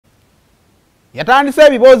yatandise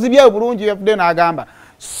ebibozi bye bulungi yafudde n'agamba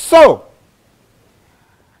so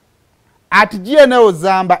at GNL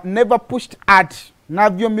Zamba never pushed at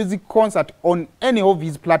Navio music concert on any of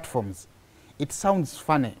his platforms. It sounds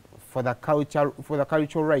funny for the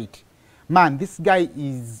cultural right. Man, this guy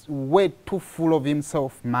is way too full of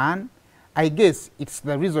himself, man. I guess it's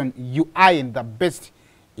the reason you aren't the best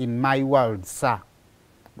in my world, sir.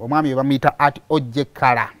 Omwami bamuyita at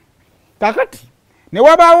ojekala. Kakati ne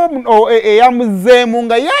wabaawo eyamuzeemu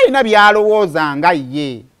nga ye alina byalowooza nga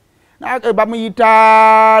ye.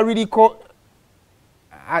 Bamuyita Ridiko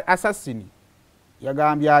assassin.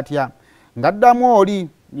 Yagambye atya ngaddamu oli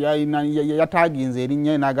yataginze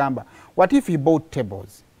erinnya n'agamba what if he bought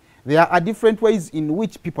tables? There are different ways in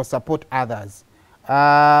which people support others.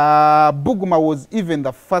 Buguma was even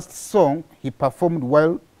the first song he performed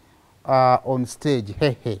well on stage.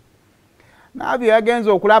 Navyo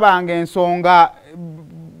yagenza okulaba ng'ensonga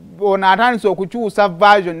ono atandise okukyusa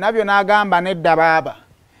version nabyo n'agamba nedda baaba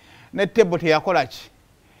ne table teyakola ki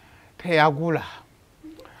teyagula.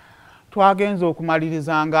 Twagenza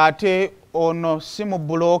okumaliriza nga ate ono si mu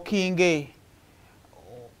blocking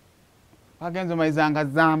bagenza okumaliza nga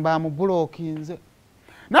Zamba mu blockinze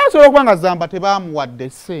nasobola okuba nga Zamba tebaamuwadde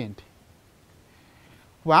ssente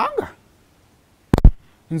kubanga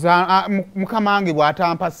mukama wange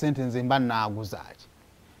bw'atampa ssente nze mba naaguza ki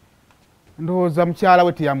ndowooza mukyala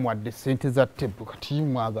we teyamuwadde ssente za table kati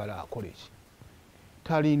mwagala akole ki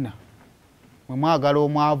talina mwe mwagala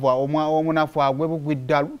omwavu omunafu agwe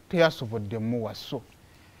bugwiddalu teyasobodde muwaso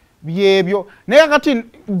byebyo naye kati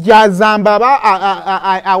Zamba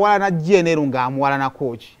awalana GNL ng'amuwalana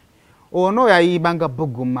koki ono yayimba nga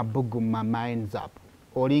buguma minds up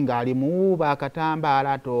oli ng'ali muwuuba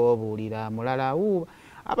akatambaala tobuulira mulala wuuba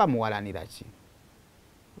aba muwalanira ki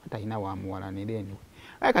talina wamuwalanira eno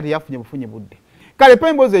naye kati yafunye bufunye budde kale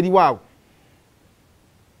pembozi eri waawo.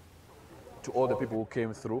 To all the people who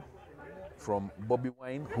came through, from Bobby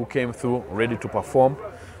Wine who came through ready to perform,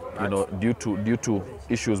 you know, due to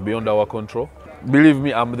issues beyond our control. Believe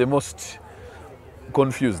me, I'm the most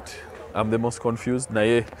confused.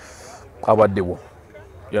 Naye abadewo.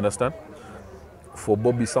 You understand? For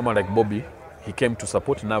Bobby, someone like Bobby, he came to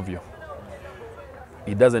support Navio.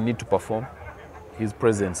 He doesn't need to perform. His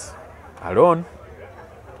presence alone.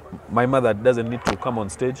 My mother doesn't need to come on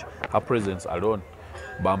stage. Her presence alone.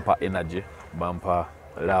 Bumper energy, bumper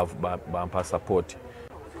love, bumper support.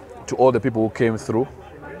 To all the people who came through,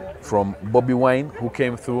 from Bobby Wine who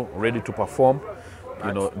came through ready to perform,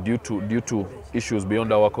 you know, due to issues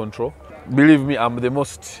beyond our control. Believe me, I'm the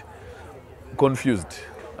most confused.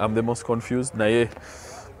 Naye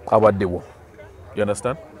abadewo. You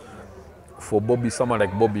understand? For Bobby, someone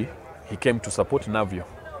like Bobby, he came to support Navio.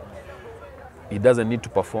 He doesn't need to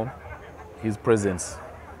perform. His presence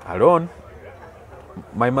alone.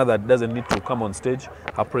 My mother doesn't need to come on stage.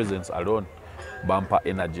 Her presence alone. Bumper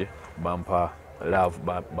energy, bumper love,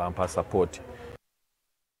 bumper support.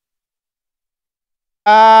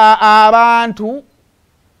 Abantu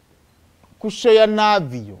kusheya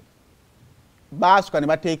Navio basuka ne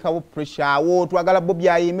bateekawo pressure awo twagala Bobby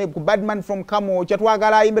ayime ku Badman from Kamocha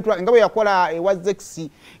twagala ayimbe nga bwe yakola Wazex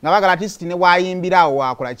nga bagala artist ne wayimbirawo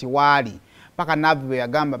wakola kiwali paka Navio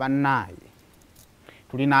yagamba bannaye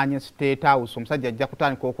tulinaanye State House omusajja ajja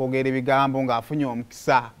kutandika okwogera ebigambo ng'afunye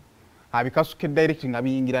omukisa abikasuke direct nga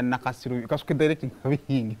biyingira nakasiru bikasuke direct nga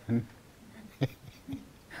biyingira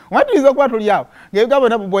watuliza kwa tuliawo ngebigambo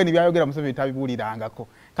nabo bweni byayogera Museveni tabibuulirangako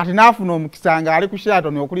kati naafuna omukisa nga ali ku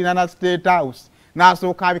Sheraton okulina na State House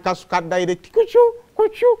n'asooka abikasuka direct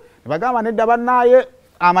kuchu bagamba nedda bannaye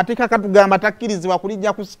amateeka katugamba takkirizibwa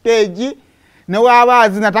kulijja ku stage ne waba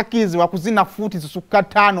azina takkirizibwa kuzina fuuti zisukka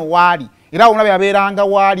 5 waali era olaba yabeeranga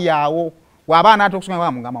waali awo waba anaata okusoma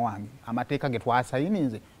wa mugama wange amateeka ge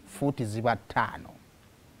twasayininze fuuti ziba 5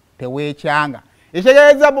 teweekyanga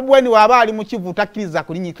ekitegeeza bubweni waba ali mu kivu takkiriza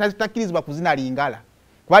kulinyika takkirizibwa kuzina lingala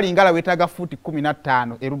kuba lingala weetaaga fuuti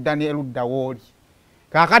 15 erudda ne erudda wooli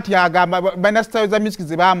kaakati agamba balina style za music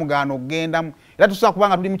ze baamugaana okugendamu era tusobola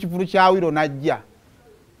kubanga tuli mu kivulu kya Wiro najja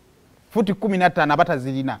fuuti 15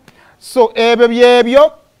 abatazirina so ebyo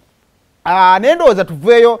byebyo nendowooza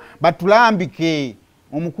tuveeyo batulambike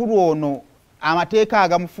omukulu ono amateeka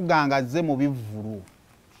agamufuga nga azze mu bivvulu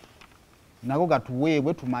nago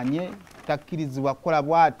gatuweebwe tumanye takkirizibwa kukola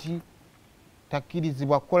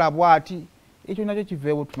bwati ekyo nakyo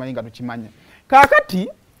kiveewo tumanye nga tukimanya kaakati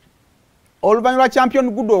oluvannyuma lwa champion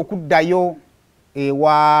good okuddayo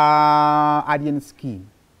ewa alien scheme